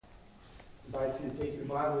I invite you to take your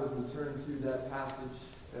Bibles and turn to that passage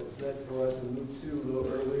that was read for us in Luke 2 a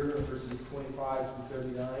little earlier, verses 25 through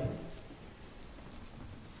 39.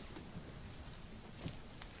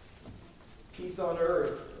 Peace on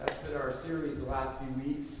earth, that's been our series the last few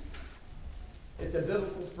weeks. It's a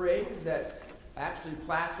biblical phrase that's actually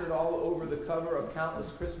plastered all over the cover of countless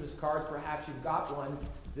Christmas cards. Perhaps you've got one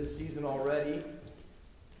this season already.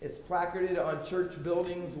 It's placarded on church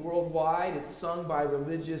buildings worldwide. It's sung by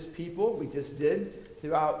religious people, we just did,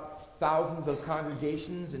 throughout thousands of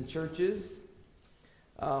congregations and churches.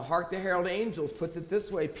 Hark the Herald Angels puts it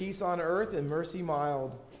this way: peace on earth and mercy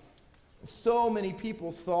mild. So many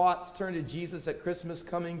people's thoughts turn to Jesus at Christmas,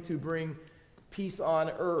 coming to bring peace on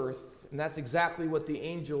earth. And that's exactly what the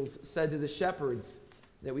angels said to the shepherds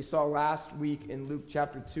that we saw last week in Luke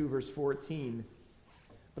chapter 2, verse 14.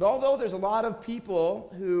 But although there's a lot of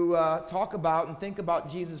people who talk about and think about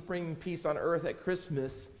Jesus bringing peace on earth at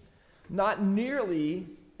Christmas, not nearly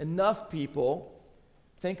enough people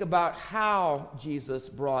think about how Jesus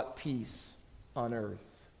brought peace on earth.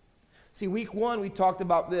 See, week one, we talked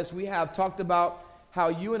about this. We have talked about how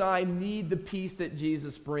you and I need the peace that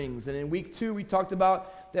Jesus brings. And in week two, we talked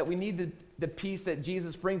about that we need the peace that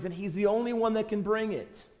Jesus brings, and he's the only one that can bring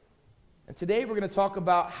it. And today we're going to talk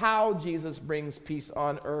about how Jesus brings peace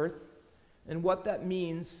on earth and what that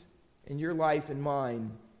means in your life and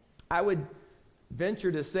mine. I would venture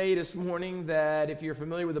to say this morning that if you're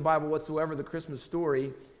familiar with the Bible whatsoever, the Christmas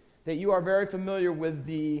story, that you are very familiar with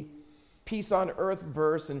the peace on earth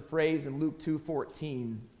verse and phrase in Luke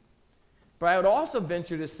 2:14. But I would also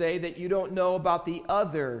venture to say that you don't know about the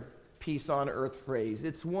other peace on earth phrase.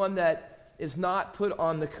 It's one that is not put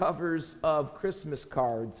on the covers of Christmas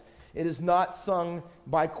cards. It is not sung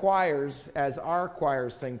by choirs as our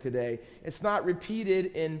choirs sing today. It's not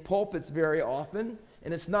repeated in pulpits very often,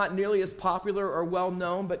 and it's not nearly as popular or well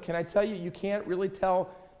known, but can I tell you, you can't really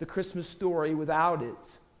tell the Christmas story without it.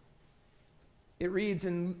 It reads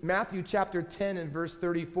in Matthew chapter 10 and verse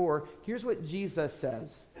 34, here's what Jesus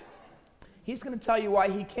says. He's going to tell you why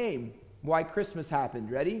he came, why Christmas happened.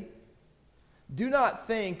 Ready? Do not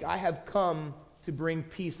think I have come to bring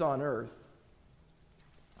peace on earth.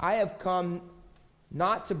 I have come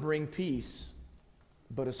not to bring peace,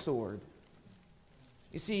 but a sword.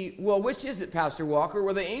 You see, well, which is it, Pastor Walker?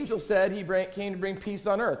 Well, the angel said he came to bring peace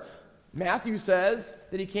on earth. Matthew says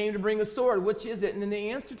that he came to bring a sword. Which is it? And then the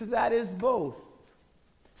answer to that is both.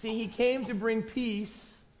 See, he came to bring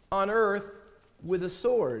peace on earth with a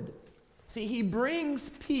sword. See, he brings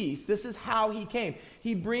peace. This is how he came.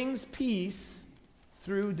 He brings peace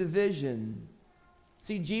through division.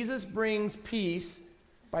 See, Jesus brings peace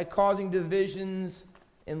by causing divisions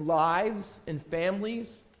in lives, in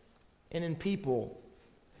families, and in people.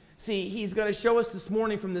 See, he's going to show us this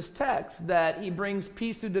morning from this text that he brings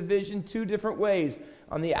peace through division two different ways,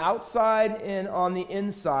 on the outside and on the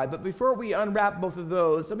inside. But before we unwrap both of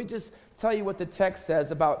those, let me just tell you what the text says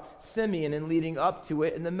about Simeon and leading up to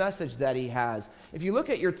it and the message that he has. If you look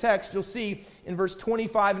at your text, you'll see in verse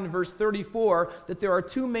 25 and verse 34 that there are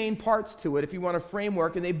two main parts to it, if you want a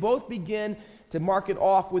framework, and they both begin to mark it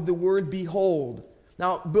off with the word behold.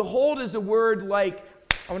 Now, behold is a word like,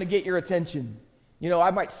 I want to get your attention. You know, I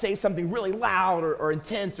might say something really loud or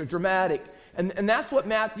intense or dramatic. And that's what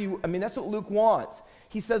that's what Luke wants.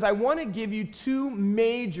 He says, I want to give you two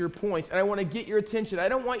major points, and I want to get your attention. I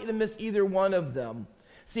don't want you to miss either one of them.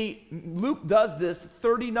 See, Luke does this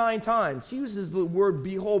 39 times. He uses the word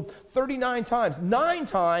behold 39 times, 9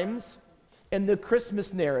 times in the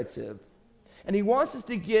Christmas narrative. And he wants us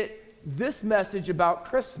to get this message about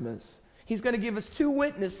Christmas. He's going to give us two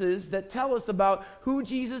witnesses that tell us about who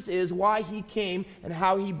Jesus is, why he came, and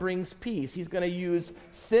how he brings peace. He's going to use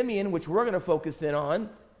Simeon, which we're going to focus in on.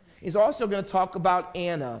 He's also going to talk about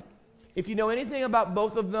Anna. If you know anything about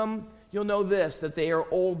both of them, you'll know this, that they are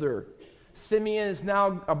older. Simeon is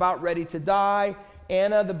now about ready to die.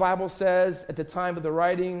 Anna, the Bible says, at the time of the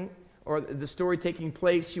writing, or the story taking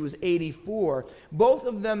place, she was 84. Both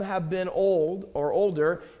of them have been old or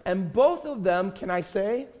older, and both of them, can I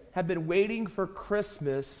say, have been waiting for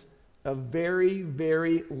Christmas a very,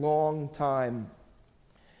 very long time.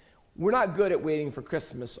 We're not good at waiting for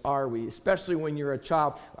Christmas, are we? Especially when you're a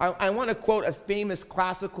child. I want to quote a famous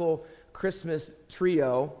classical Christmas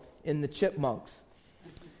trio in the Chipmunks.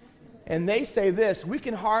 And they say this: we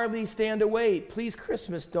can hardly stand to wait. Please,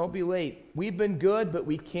 Christmas, don't be late. We've been good, but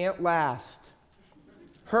we can't last.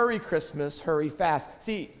 Hurry, Christmas, hurry fast.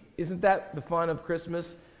 See, isn't that the fun of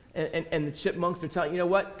Christmas? And the Chipmunks are telling, you know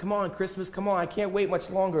what? Come on, Christmas, come on. I can't wait much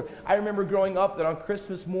longer. I remember growing up that on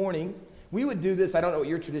Christmas morning, we would do this. I don't know what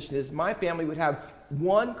your tradition is. My family would have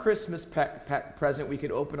one Christmas present we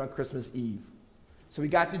could open on Christmas Eve. So we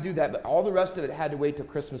got to do that, but all the rest of it had to wait till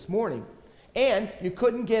Christmas morning. And you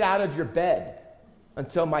couldn't get out of your bed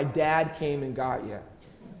until my dad came and got you.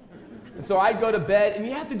 And so I'd go to bed, and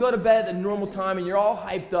you have to go to bed at the normal time, and you're all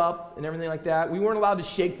hyped up and everything like that. We weren't allowed to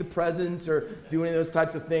shake the presents or do any of those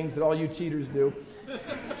types of things that all you cheaters do.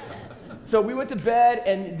 So we went to bed,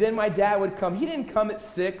 and then my dad would come. He didn't come at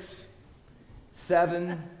 6,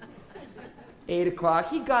 7, 8 o'clock.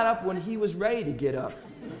 He got up when he was ready to get up.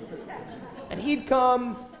 And he'd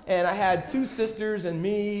come, and I had 2 sisters and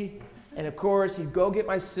me, and of course, he'd go get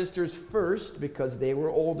my sisters first because they were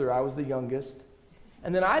older. I was the youngest.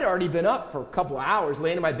 And then I'd already been up for a couple of hours,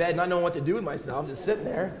 laying in my bed, not knowing what to do with myself, just sitting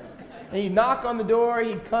there. And he'd knock on the door,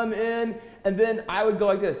 he'd come in, and then I would go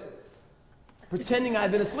like this, pretending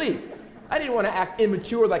I'd been asleep. I didn't want to act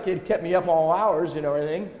immature like it kept me up all hours, or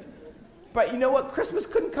anything. But you know what? Christmas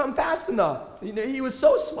couldn't come fast enough. He was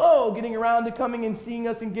so slow getting around to coming and seeing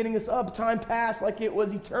us and getting us up. Time passed like it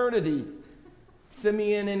was eternity.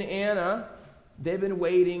 Simeon and Anna, they've been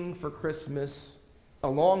waiting for Christmas a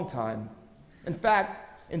long time. In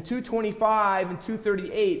fact, in 2:25 and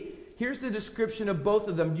 2:38, here's the description of both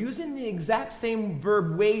of them using the exact same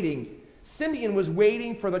verb, waiting. Simeon was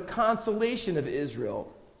waiting for the consolation of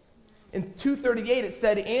Israel. In 2:38, it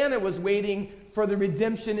said Anna was waiting for the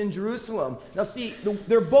redemption in Jerusalem. Now see,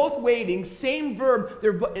 they're both waiting, same verb.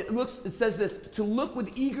 It says this, to look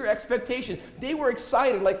with eager expectation. They were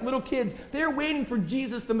excited like little kids. They're waiting for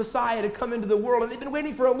Jesus, the Messiah, to come into the world, and they've been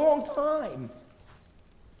waiting for a long time.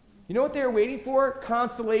 You know what they're waiting for?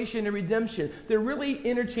 Consolation and redemption. They're really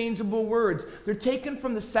interchangeable words. They're taken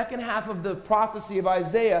from the second half of the prophecy of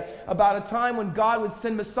Isaiah about a time when God would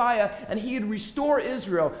send Messiah and he would restore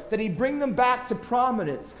Israel, that he'd bring them back to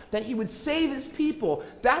prominence, that he would save his people.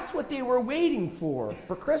 That's what they were waiting for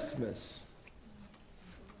Christmas.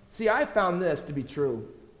 See, I found this to be true.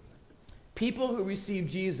 People who receive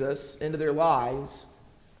Jesus into their lives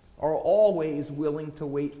are always willing to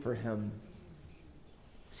wait for him.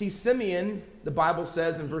 See, Simeon, the Bible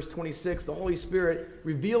says in verse 26, the Holy Spirit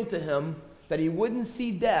revealed to him that he wouldn't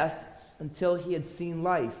see death until he had seen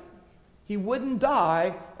life. He wouldn't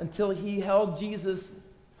die until he held Jesus,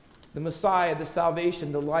 the Messiah, the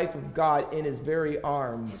salvation, the life of God in his very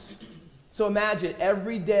arms. So imagine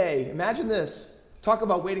every day, imagine this, talk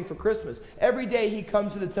about waiting for Christmas. Every day he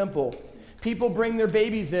comes to the temple. People bring their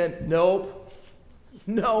babies in. Nope.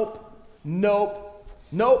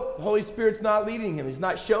 Nope, the Holy Spirit's not leading him. He's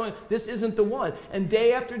not showing, this isn't the one. And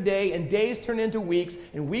day after day, and days turn into weeks,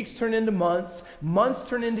 and weeks turn into months, months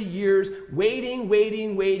turn into years, waiting.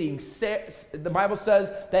 The Bible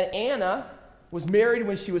says that Anna was married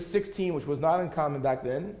when she was 16, which was not uncommon back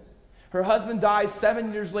then. Her husband dies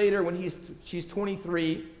 7 years later when she's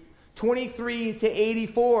 23. 23 to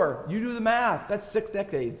 84. You do the math. That's 6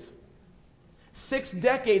 decades. 6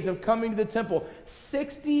 decades of coming to the temple.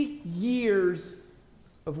 60 years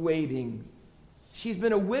of waiting. She's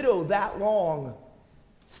been a widow that long.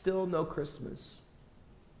 Still no Christmas.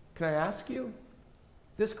 Can I ask you,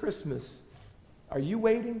 this Christmas, are you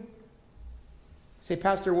waiting? Say,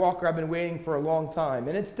 Pastor Walker, I've been waiting for a long time.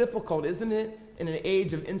 And it's difficult, isn't it? In an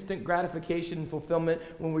age of instant gratification and fulfillment,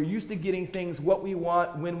 when we're used to getting things what we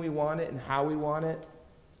want, when we want it, and how we want it.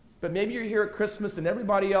 But maybe you're here at Christmas and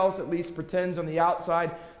everybody else at least pretends on the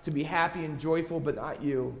outside to be happy and joyful, but not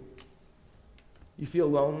you. You feel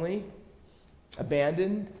lonely,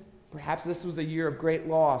 abandoned. Perhaps this was a year of great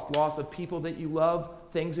loss of people that you love,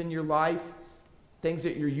 things in your life, things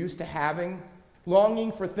that you're used to having,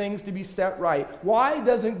 longing for things to be set right. Why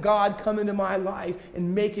doesn't God come into my life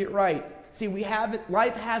and make it right? See,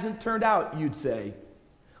 life hasn't turned out, you'd say.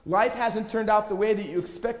 Life hasn't turned out the way that you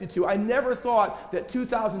expected to. I never thought that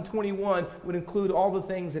 2021 would include all the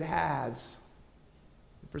things it has.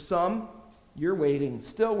 For some, you're waiting,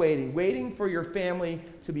 still waiting for your family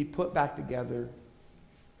to be put back together.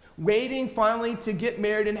 Waiting finally to get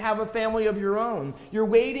married and have a family of your own. You're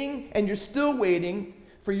waiting and you're still waiting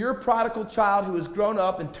for your prodigal child who has grown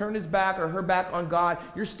up and turned his back or her back on God.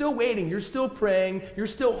 You're still waiting, you're still praying, you're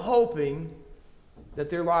still hoping that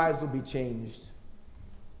their lives will be changed.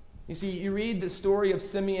 You see, you read the story of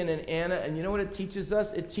Simeon and Anna, and you know what it teaches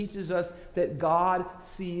us? It teaches us that God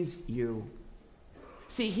sees you.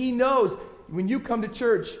 See, he knows when you come to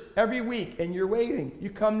church every week and you're waiting, you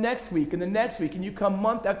come next week and the next week, and you come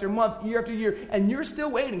month after month, year after year, and you're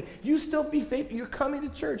still waiting. You still be faithful. You're coming to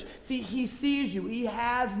church. See, he sees you. He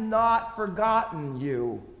has not forgotten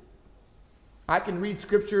you. I can read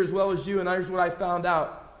scripture as well as you, and here's what I found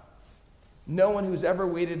out. No one who's ever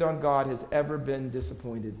waited on God has ever been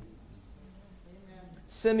disappointed.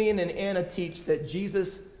 Simeon and Anna teach that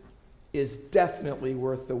Jesus is definitely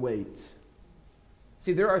worth the wait.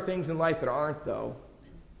 See, there are things in life that aren't, though.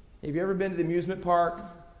 Have you ever been to the amusement park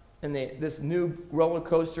and this new roller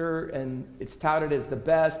coaster, and it's touted as the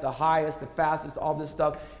best, the highest, the fastest, all this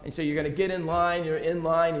stuff, and so you're going to get in line, you're in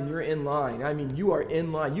line, and you're in line. I mean, you are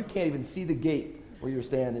in line. You can't even see the gate where you're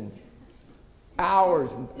standing.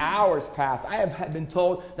 Hours and hours pass. I have been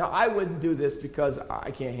told, now I wouldn't do this because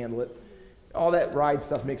I can't handle it. All that ride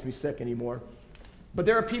stuff makes me sick anymore. But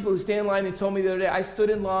there are people who stand in line. They told me the other day, I stood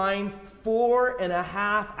in line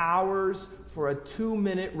 4.5 hours for a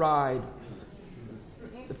 2-minute ride.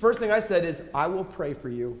 The first thing I said is, I will pray for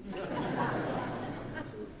you.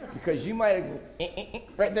 Because you might have,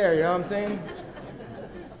 right there, you know what I'm saying?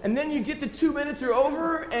 And then you get the 2 minutes are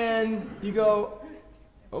over, and you go,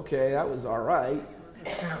 okay, that was all right.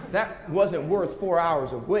 That wasn't worth 4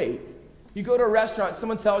 hours of wait. You go to a restaurant,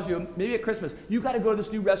 someone tells you, maybe at Christmas, you got to go to this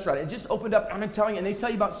new restaurant. It just opened up, I'm telling you, and they tell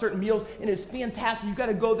you about certain meals, and it's fantastic. You got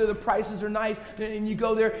to go there, the prices are nice, and you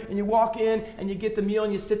go there, and you walk in, and you get the meal,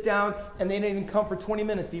 and you sit down, and they didn't even come for 20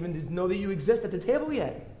 minutes to even know that you exist at the table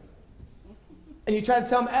yet. And you try to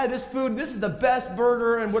tell them, this food, this is the best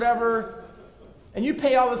burger, and whatever, and you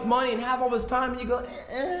pay all this money and have all this time, and you go,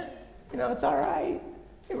 it's all right.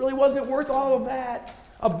 It really wasn't worth all of that.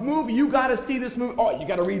 A movie, you got to see this movie. Oh, you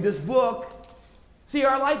got to read this book. See,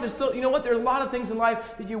 our life is still, you know what? There are a lot of things in life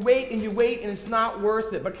that you wait, and it's not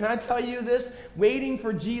worth it. But can I tell you this? Waiting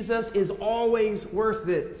for Jesus is always worth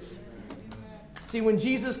it. See, when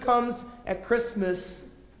Jesus comes at Christmas,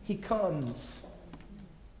 he comes.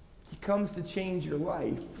 He comes to change your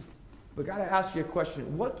life. But I got to ask you a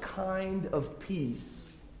question. What kind of peace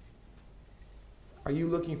are you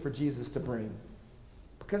looking for Jesus to bring?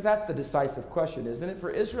 Because that's the decisive question, isn't it? For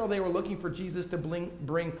Israel, they were looking for Jesus to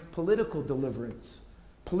bring political deliverance,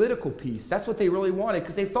 political peace. That's what they really wanted,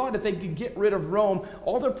 because they thought if they could get rid of Rome,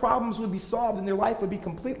 all their problems would be solved and their life would be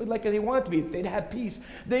completely like they wanted it to be. They'd have peace.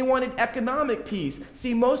 They wanted economic peace.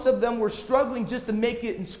 See, most of them were struggling just to make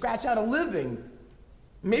it and scratch out a living.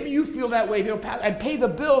 Maybe you feel that way. I pay the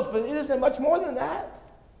bills, but it isn't much more than that.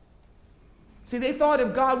 See, they thought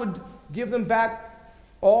if God would give them back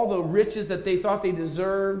all the riches that they thought they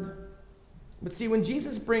deserved. But see, when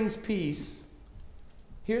Jesus brings peace,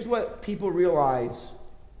 here's what people realize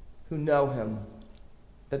who know him.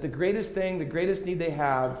 That the greatest thing, the greatest need they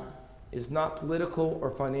have is not political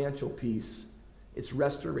or financial peace. It's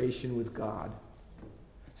restoration with God.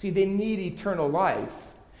 See, they need eternal life.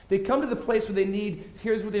 They come to the place where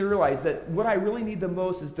here's what they realize, that what I really need the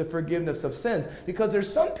most is the forgiveness of sins. Because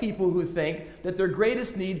there's some people who think that their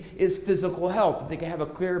greatest need is physical health, that they can have a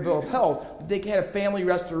clear bill of health, that they can have family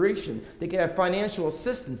restoration, they can have financial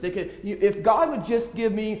assistance. If God would just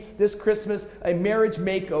give me this Christmas a marriage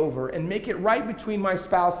makeover and make it right between my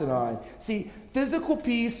spouse and I. See, physical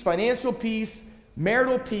peace, financial peace,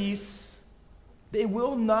 marital peace, they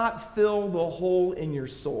will not fill the hole in your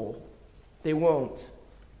soul. They won't.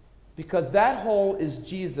 Because that hole is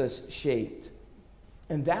Jesus-shaped.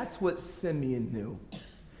 And that's what Simeon knew.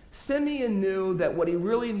 Simeon knew that what he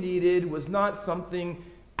really needed was not something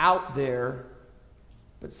out there,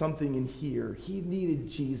 but something in here. He needed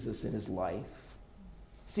Jesus in his life.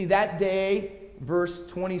 See, that day, verse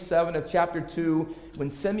 27 of chapter 2, when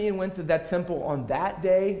Simeon went to that temple on that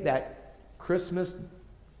day, that Christmas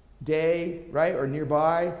day, right, or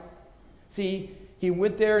nearby, see, he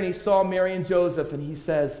went there and he saw Mary and Joseph, and he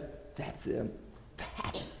says, that's him.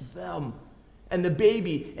 That's them. And the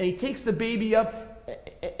baby. And he takes the baby up.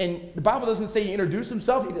 And the Bible doesn't say he introduced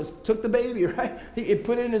himself. He just took the baby, right? He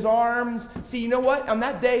put it in his arms. See, you know what? On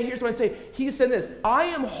that day, here's what I say. He said this. I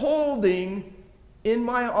am holding in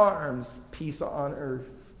my arms peace on earth.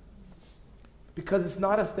 Because it's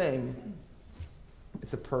not a thing.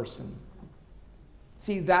 It's a person.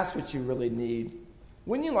 See, that's what you really need.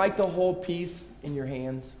 Wouldn't you like to hold peace in your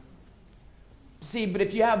hands? See, but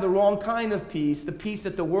if you have the wrong kind of peace, the peace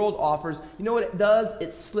that the world offers, you know what it does?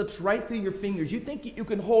 It slips right through your fingers. You think you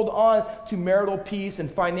can hold on to marital peace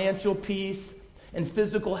and financial peace and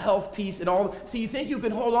physical health peace and all. See, you think you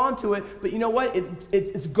can hold on to it, but you know what?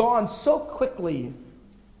 It's gone so quickly.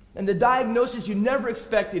 And the diagnosis you never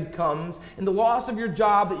expected comes, and the loss of your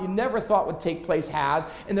job that you never thought would take place has,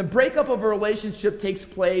 and the breakup of a relationship takes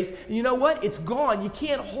place, and you know what? It's gone. You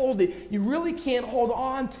can't hold it. You really can't hold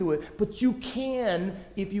on to it, but you can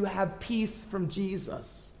if you have peace from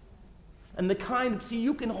Jesus. And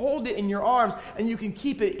you can hold it in your arms, and you can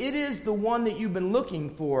keep it. It is the one that you've been looking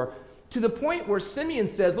for, to the point where Simeon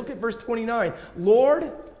says, look at verse 29,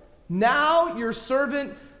 Lord, now your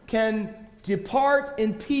servant can depart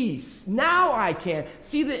in peace. Now I can.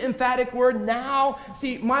 See the emphatic word, now?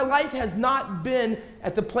 See, my life has not been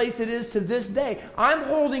at the place it is to this day. I'm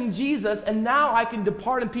holding Jesus, and now I can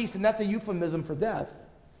depart in peace, and that's a euphemism for death.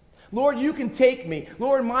 Lord, you can take me.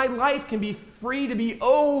 Lord, my life can be free to be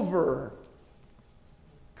over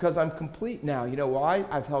because I'm complete now. You know why?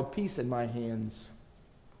 I've held peace in my hands.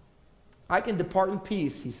 I can depart in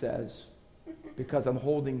peace, he says, because I'm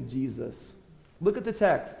holding Jesus. Look at the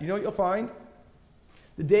text. You know what you'll find?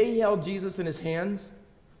 The day he held Jesus in his hands,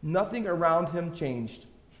 nothing around him changed.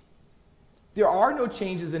 There are no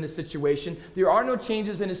changes in his situation. There are no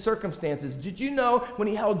changes in his circumstances. Did you know when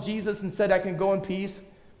he held Jesus and said, I can go in peace,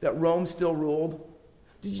 that Rome still ruled?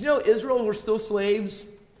 Did you know Israel were still slaves?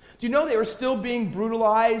 Do you know they were still being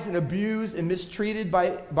brutalized and abused and mistreated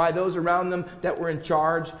by those around them that were in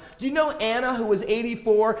charge? Do you know Anna, who was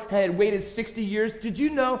 84, had waited 60 years? Did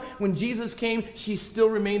you know when Jesus came, she still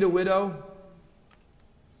remained a widow?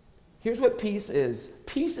 Here's what peace is.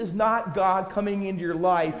 Peace is not God coming into your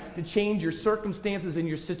life to change your circumstances and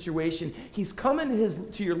your situation. He's coming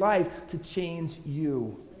to your life to change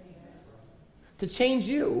you. To change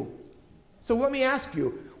you. So let me ask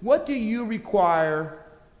you, what do you require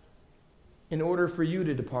in order for you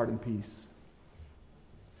to depart in peace?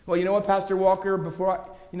 Well, you know what, Pastor Walker,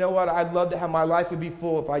 I'd love to have my life would be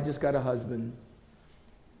full if I just got a husband.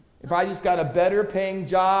 If I just got a better paying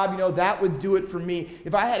job, that would do it for me.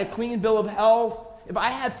 If I had a clean bill of health, if I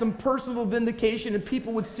had some personal vindication and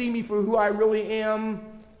people would see me for who I really am.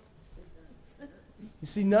 You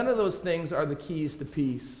see, none of those things are the keys to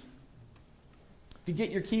peace. If you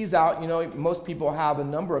get your keys out, most people have a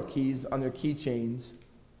number of keys on their keychains.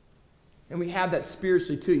 And we have that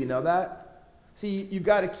spiritually too, you know that? See, you've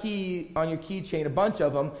got a key on your keychain, a bunch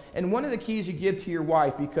of them, and one of the keys you give to your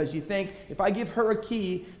wife because you think, if I give her a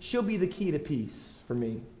key, she'll be the key to peace for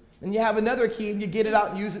me. And you have another key, and you get it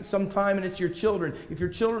out and use it sometime, and it's your children. If your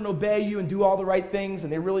children obey you and do all the right things,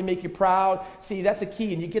 and they really make you proud, see, that's a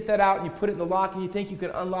key, and you get that out, and you put it in the lock, and you think you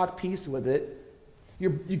can unlock peace with it. You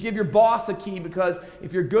give your boss a key because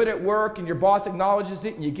if you're good at work and your boss acknowledges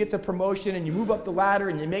it and you get the promotion and you move up the ladder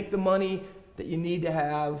and you make the money that you need to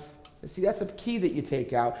have. And see, that's a key that you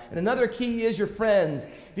take out. And another key is your friends.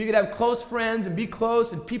 If you could have close friends and be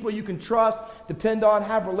close and people you can trust, depend on,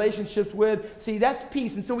 have relationships with, see, that's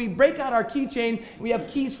peace. And so we break out our keychain and we have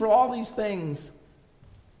keys for all these things.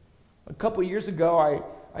 A couple years ago,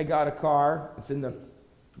 I got a car. It's in the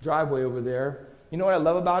driveway over there. You know what I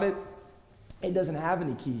love about it? It doesn't have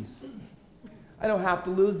any keys. I don't have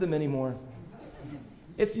to lose them anymore.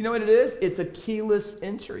 You know what it is? It's a keyless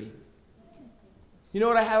entry. You know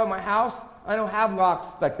what I have at my house? I don't have locks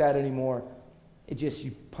like that anymore.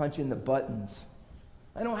 You punch in the buttons.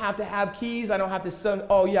 I don't have to have keys. I don't have to say,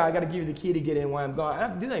 I got to give you the key to get in while I'm gone. I don't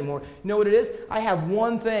have to do that anymore. You know what it is? I have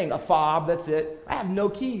one thing, a fob, that's it. I have no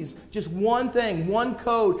keys. Just one thing, one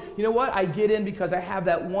code. You know what? I get in because I have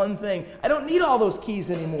that one thing. I don't need all those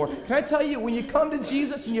keys anymore. Can I tell you, when you come to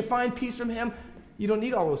Jesus and you find peace from him, you don't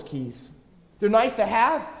need all those keys. They're nice to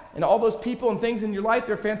have, and all those people and things in your life,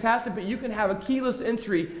 they're fantastic, but you can have a keyless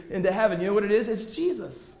entry into heaven. You know what it is? It's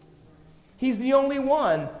Jesus. He's the only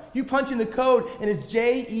one. You punch in the code, and it's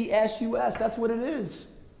J-E-S-U-S. That's what it is.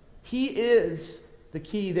 He is the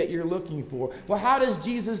key that you're looking for. Well, how does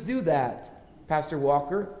Jesus do that, Pastor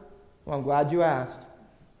Walker? Well, I'm glad you asked.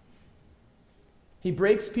 He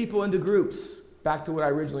breaks people into groups. Back to what I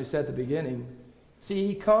originally said at the beginning. See,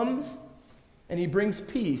 he comes and he brings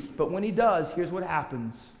peace. But when he does, here's what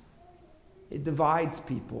happens. It divides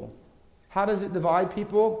people. How does it divide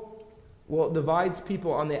people? Well, it divides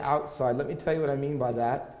people on the outside. Let me tell you what I mean by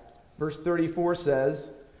that. Verse 34 says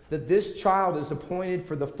that this child is appointed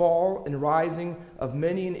for the fall and rising of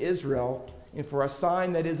many in Israel and for a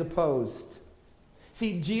sign that is opposed.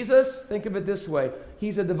 See, Jesus, think of it this way.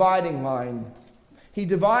 He's a dividing line. He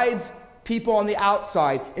divides people on the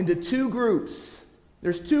outside into two groups.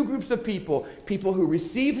 There's two groups of people. People who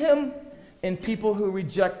receive him and people who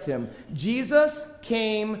reject him. Jesus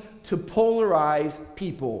came to polarize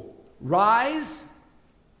people. Rise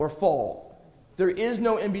or fall. There is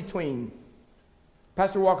no in between.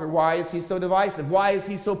 Pastor Walker, why is he so divisive? Why is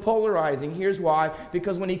he so polarizing? Here's why.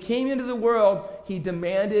 Because when he came into the world, he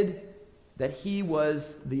demanded that he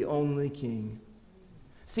was the only king.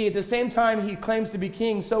 See, at the same time he claims to be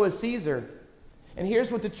king, so is Caesar. And here's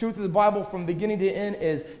what the truth of the Bible from beginning to end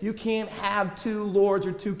is. You can't have two lords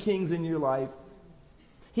or two kings in your life.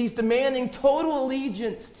 He's demanding total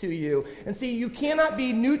allegiance to you. And see, you cannot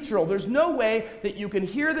be neutral. There's no way that you can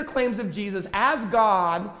hear the claims of Jesus as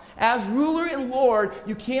God, as ruler and Lord.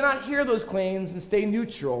 You cannot hear those claims and stay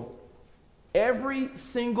neutral. Every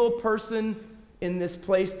single person in this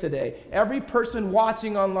place today, every person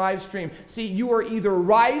watching on live stream, see, you are either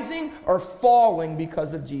rising or falling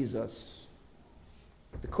because of Jesus.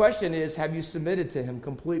 The question is, have you submitted to him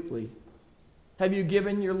completely? Have you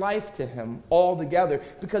given your life to him altogether?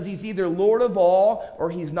 Because he's either Lord of all or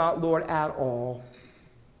he's not Lord at all.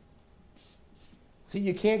 See,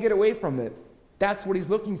 you can't get away from it. That's what he's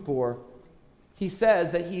looking for. He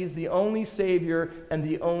says that he's the only Savior and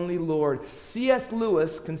the only Lord. C.S.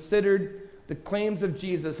 Lewis considered the claims of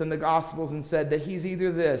Jesus in the Gospels and said that he's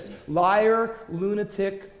either this, liar,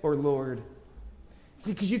 lunatic, or Lord.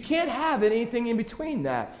 Because you can't have anything in between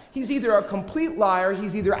that. He's either a complete liar,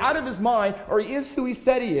 he's either out of his mind, or he is who he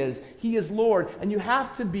said he is. He is Lord, and you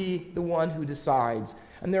have to be the one who decides.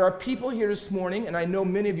 And there are people here this morning, and I know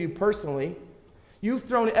many of you personally, you've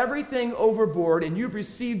thrown everything overboard, and you've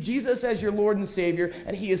received Jesus as your Lord and Savior,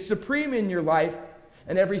 and he is supreme in your life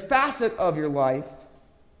and every facet of your life.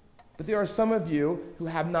 But there are some of you who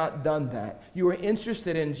have not done that. You are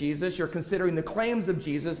interested in Jesus. You're considering the claims of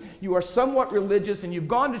Jesus. You are somewhat religious, and you've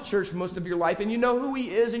gone to church most of your life, and you know who he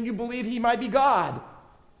is, and you believe he might be God.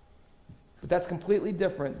 But that's completely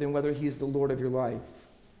different than whether he's the Lord of your life.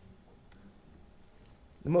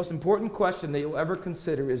 The most important question that you'll ever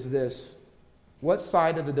consider is this: what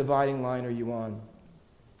side of the dividing line are you on?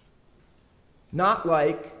 Not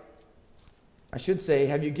like, I should say,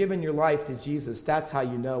 have you given your life to Jesus? That's how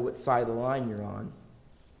you know what side of the line you're on.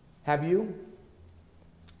 Have you?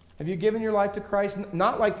 Have you given your life to Christ?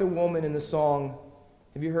 Not like the woman in the song.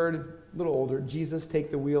 Have you heard, a little older, Jesus,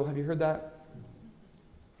 Take the Wheel? Have you heard that?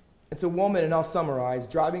 It's a woman, and I'll summarize,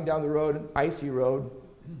 driving down the road, icy road,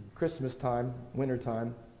 Christmas time, winter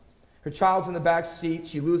time. Her child's in the back seat.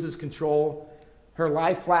 She loses control. Her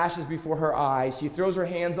life flashes before her eyes. She throws her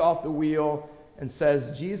hands off the wheel and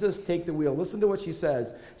says, Jesus, take the wheel. Listen to what she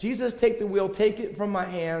says. Jesus, take the wheel. Take it from my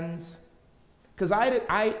hands. Because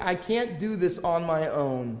I can't do this on my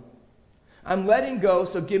own. I'm letting go,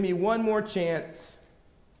 so give me one more chance.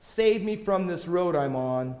 Save me from this road I'm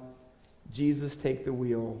on. Jesus, take the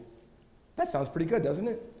wheel. That sounds pretty good, doesn't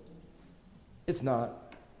it? It's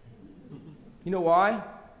not. You know why?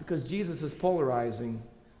 Because Jesus is polarizing.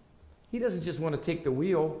 He doesn't just want to take the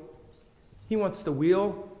wheel. He wants the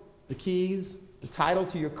wheel, the keys, the title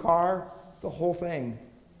to your car, the whole thing.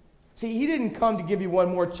 See, he didn't come to give you one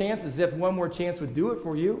more chance as if one more chance would do it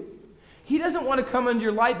for you. He doesn't want to come into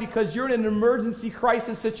your life because you're in an emergency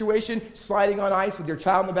crisis situation, sliding on ice with your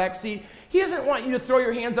child in the back seat. He doesn't want you to throw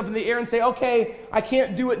your hands up in the air and say, okay, I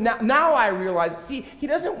can't do it now. Now I realize. See, he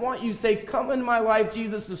doesn't want you to say, come into my life,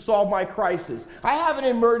 Jesus, to solve my crisis. I have an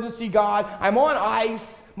emergency, God. I'm on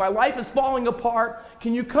ice. My life is falling apart.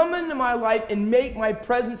 Can you come into my life and make my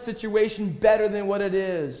present situation better than what it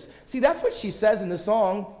is? See, that's what she says in the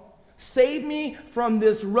song. Save me from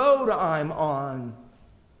this road I'm on.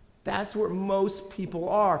 That's where most people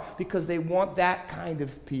are, because they want that kind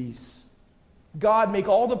of peace. God, make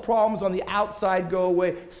all the problems on the outside go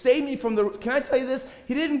away. Save me from the... Can I tell you this?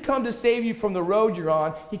 He didn't come to save you from the road you're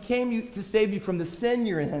on. He came to save you from the sin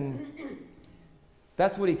you're in.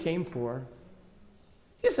 That's what he came for.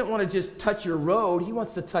 He doesn't want to just touch your road. He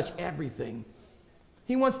wants to touch everything.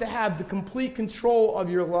 He wants to have the complete control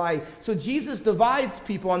of your life. So Jesus divides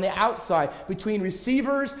people on the outside between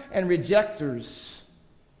receivers and rejectors.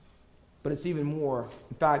 But it's even more.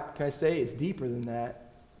 In fact, can I say it's deeper than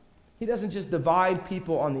that? He doesn't just divide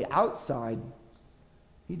people on the outside.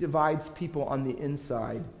 He divides people on the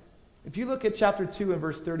inside. If you look at chapter 2 and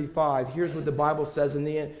verse 35, here's what the Bible says in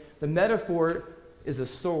the end. The metaphor is a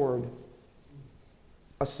sword.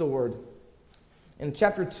 A sword. In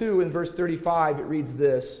chapter 2 and verse 35, it reads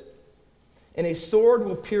this: and a sword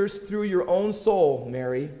will pierce through your own soul,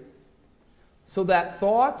 Mary, so that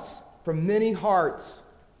thoughts from many hearts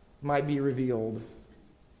might be revealed.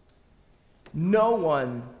 No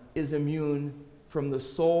one is immune from the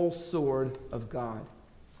soul sword of God.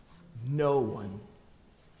 No one.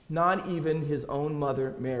 Not even his own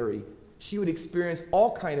mother, Mary. She would experience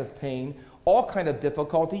all kind of pain, all kind of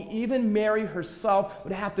difficulty. Even Mary herself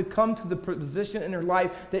would have to come to the position in her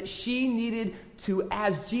life that she needed to,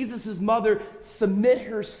 as Jesus' mother, submit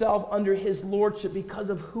herself under his lordship because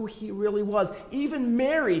of who he really was. Even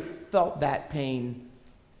Mary felt that pain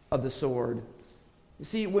of the sword. You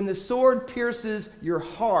see, when the sword pierces your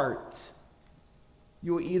heart,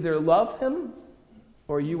 you will either love him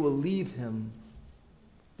or you will leave him.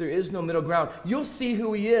 There is no middle ground. You'll see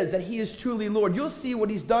who he is, that he is truly Lord. You'll see what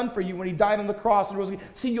he's done for you when he died on the cross and rose again.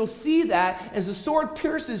 See, you'll see that as the sword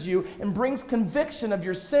pierces you and brings conviction of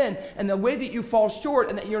your sin and the way that you fall short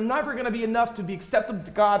and that you're never going to be enough to be acceptable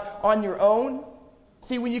to God on your own.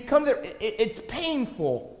 See, when you come there, it's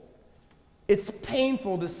painful. It's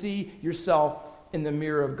painful to see yourself in the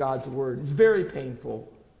mirror of God's Word. It's very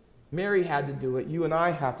painful. Mary had to do it. You and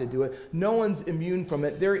I have to do it. No one's immune from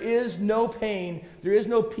it. There is no pain. There is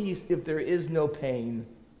no peace if there is no pain.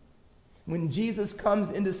 When Jesus comes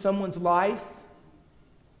into someone's life,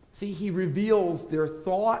 see, he reveals their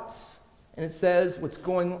thoughts, and it says what's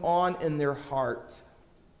going on in their heart.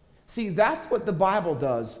 See, that's what the Bible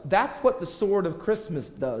does. That's what the sword of Christmas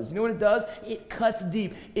does. You know what it does? It cuts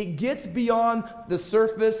deep. It gets beyond the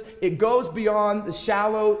surface. It goes beyond the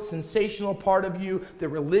shallow, sensational part of you, the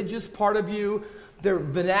religious part of you, the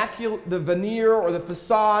veneer or the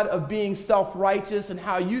facade of being self-righteous and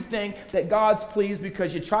how you think that God's pleased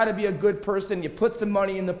because you try to be a good person, you put some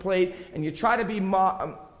money in the plate, and you try to be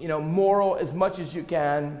moral as much as you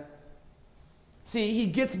can. See, he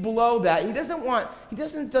gets below that. He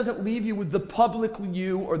doesn't leave you with the public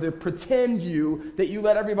you or the pretend you that you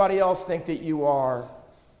let everybody else think that you are.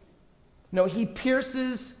 No, he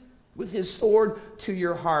pierces with his sword to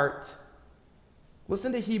your heart.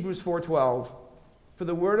 Listen to Hebrews 4:12. For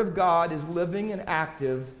the word of God is living and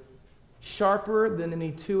active, sharper than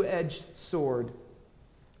any two-edged sword,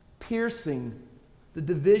 piercing the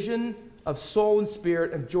division of soul and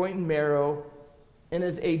spirit, of joint and marrow, and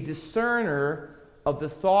is a discerner of the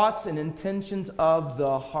thoughts and intentions of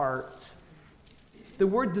the heart. The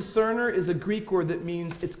word discerner is a Greek word that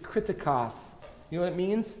means, it's kritikos. You know what it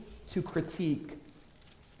means? To critique.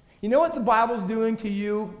 You know what the Bible's doing to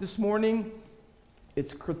you this morning?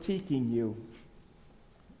 It's critiquing you.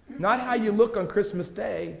 Not how you look on Christmas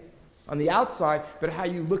Day on the outside, but how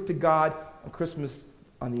you look to God on Christmas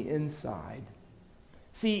on the inside.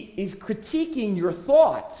 See, he's critiquing your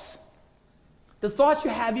thoughts. The thoughts you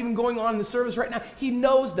have even going on in the service right now, he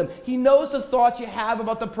knows them. He knows the thoughts you have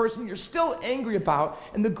about the person you're still angry about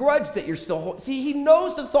and the grudge that you're still holding. See, he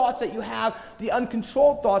knows the thoughts that you have, the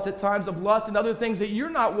uncontrolled thoughts at times of lust and other things that you're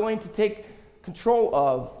not willing to take control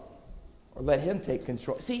of or let him take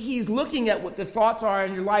control. See, he's looking at what the thoughts are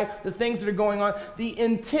in your life, the things that are going on, the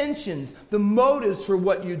intentions, the motives for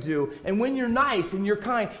what you do. And when you're nice and you're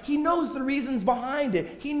kind, he knows the reasons behind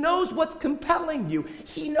it. He knows what's compelling you.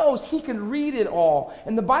 He knows he can read it all.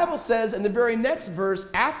 And the Bible says in the very next verse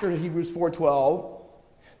after Hebrews 4:12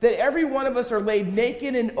 that every one of us are laid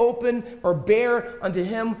naked and open or bare unto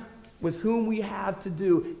him with whom we have to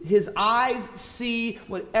do. His eyes see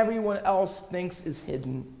what everyone else thinks is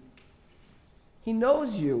hidden. He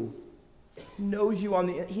knows you. He knows you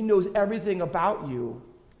he knows everything about you.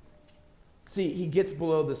 See, he gets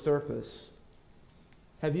below the surface.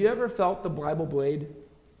 Have you ever felt the Bible blade?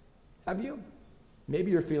 Have you? Maybe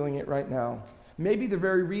you're feeling it right now. Maybe the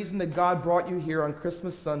very reason that God brought you here on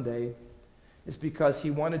Christmas Sunday is because he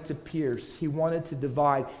wanted to pierce. He wanted to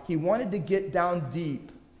divide. He wanted to get down deep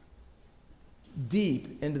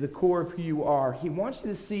into the core of who you are. He wants you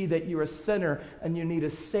to see that you're a sinner and you need a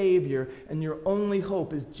Savior, and your only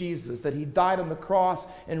hope is Jesus, that he died on the cross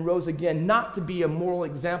and rose again, not to be a moral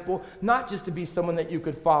example, not just to be someone that you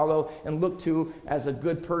could follow and look to as a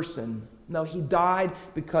good person. No, he died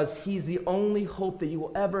because he's the only hope that you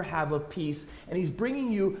will ever have of peace, and he's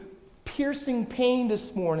bringing you piercing pain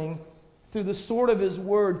this morning through the sword of his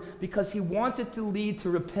word, because he wants it to lead to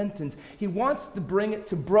repentance. He wants to bring it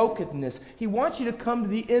to brokenness. He wants you to come to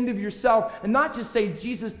the end of yourself and not just say,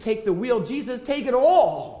 Jesus, take the wheel. Jesus, take it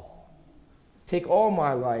all. Take all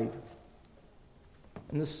my life.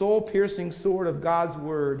 And the soul-piercing sword of God's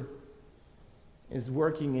word is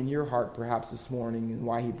working in your heart perhaps this morning, and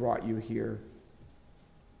why he brought you here.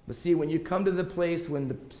 But see, when you come to the place when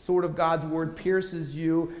the sword of God's word pierces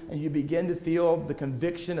you and you begin to feel the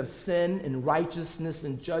conviction of sin and righteousness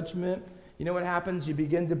and judgment, you know what happens? You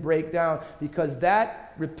begin to break down, because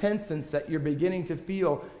that repentance that you're beginning to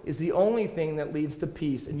feel is the only thing that leads to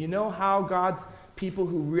peace. And you know how God's people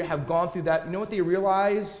who have gone through that, you know what they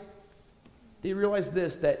realize? They realize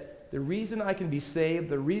this, that the reason I can be saved,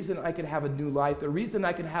 the reason I can have a new life, the reason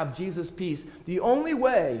I can have Jesus' peace, the only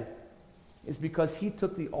way is because he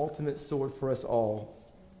took the ultimate sword for us all.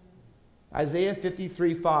 Isaiah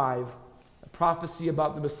 53:5, a prophecy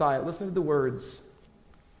about the Messiah. Listen to the words,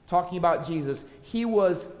 talking about Jesus. He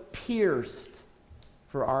was pierced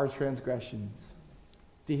for our transgressions.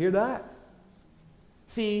 Do you hear that?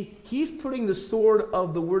 See, he's putting the sword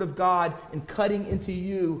of the Word of God and cutting into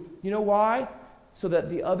you. You know why? So that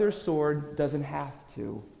the other sword doesn't have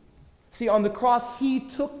to. See, on the cross, he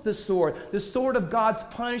took the sword of God's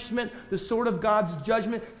punishment, the sword of God's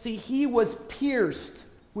judgment. See, he was pierced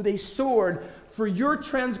with a sword for your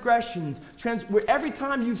transgressions. Where every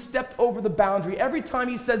time you've stepped over the boundary, every time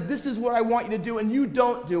he said, this is what I want you to do, and you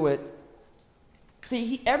don't do it.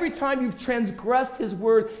 See, every time you've transgressed his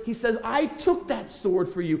word, he says, I took that sword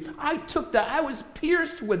for you. I took that. I was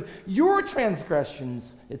pierced with your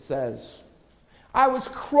transgressions, it says. I was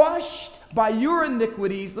crushed by your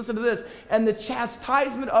iniquities. Listen to this. And the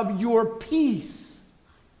chastisement of your peace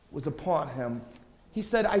was upon him. He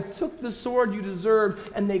said, I took the sword you deserved,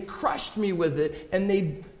 and they crushed me with it, and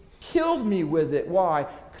they killed me with it. Why?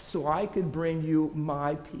 So I could bring you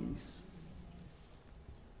my peace.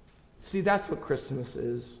 See, that's what Christmas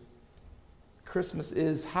is. Christmas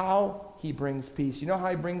is how he brings peace. You know how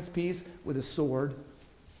he brings peace? With a sword.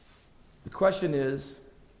 The question is,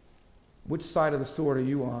 which side of the sword are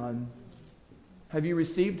you on? Have you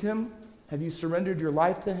received him? Have you surrendered your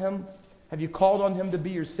life to him? Have you called on him to be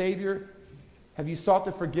your Savior? Have you sought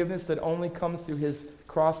the forgiveness that only comes through his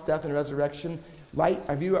cross, death, and resurrection?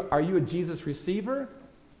 Are you a Jesus receiver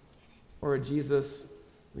or a Jesus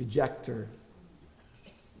rejecter?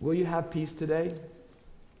 Will you have peace today?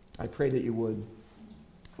 I pray that you would.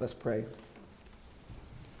 Let's pray.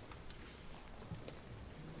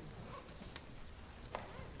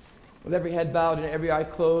 With every head bowed and every eye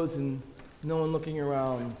closed and no one looking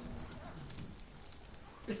around,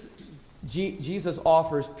 Jesus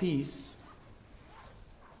offers peace,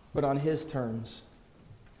 but on his terms.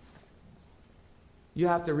 You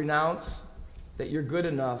have to renounce that you're good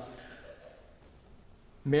enough.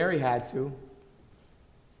 Mary had to.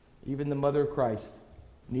 Even the mother of Christ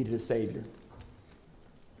needed a Savior.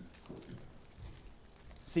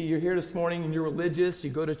 See, you're here this morning and you're religious,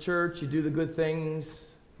 you go to church, you do the good things.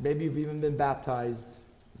 Maybe you've even been baptized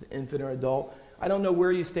as an infant or adult. I don't know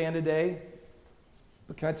where you stand today,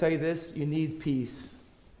 but can I tell you this? You need peace.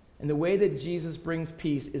 And the way that Jesus brings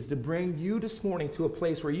peace is to bring you this morning to a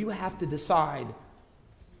place where you have to decide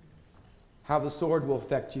how the sword will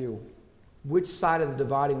affect you. Which side of the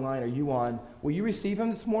dividing line are you on? Will you receive him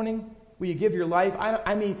this morning? Will you give your life?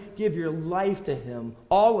 I mean, give your life to him.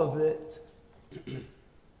 All of it.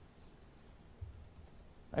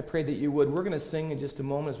 I pray that you would. We're going to sing in just a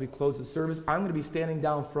moment as we close the service. I'm going to be standing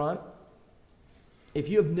down front. If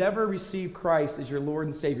you have never received Christ as your Lord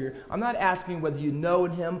and Savior, I'm not asking whether you know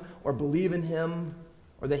in him or believe in him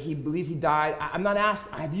or that he believes he died. I'm not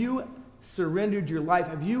asking, have you surrendered your life?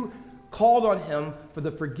 Have you called on him for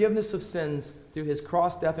the forgiveness of sins through his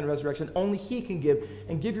cross, death, and resurrection? Only he can give,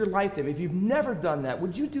 and give your life to him. If you've never done that,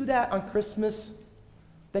 would you do that on Christmas?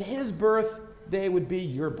 That his birthday would be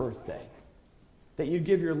your birthday. That you'd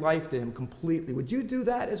give your life to him completely. Would you do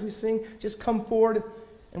that as we sing? Just come forward,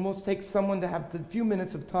 and we'll take someone to have a few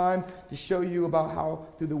minutes of time to show you about how,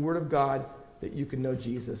 through the Word of God, that you can know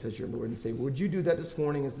Jesus as your Lord and Savior. Would you do that this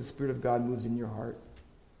morning as the Spirit of God moves in your heart?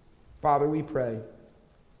 Father, we pray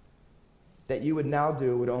that you would now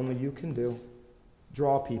do what only you can do.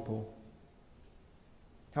 Draw people.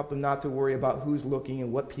 Help them not to worry about who's looking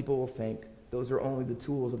and what people will think. Those are only the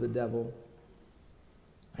tools of the devil.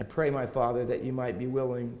 I pray, my Father, that you might be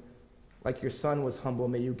willing, like your Son was humble,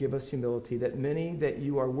 may you give us humility, that many that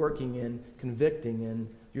you are working in, convicting in,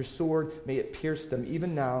 your sword, may it pierce them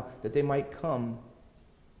even now, that they might come,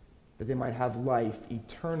 that they might have life,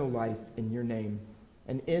 eternal life in your name.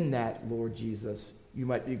 And in that, Lord Jesus, you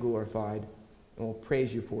might be glorified. And we'll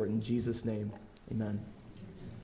praise you for it in Jesus' name. Amen.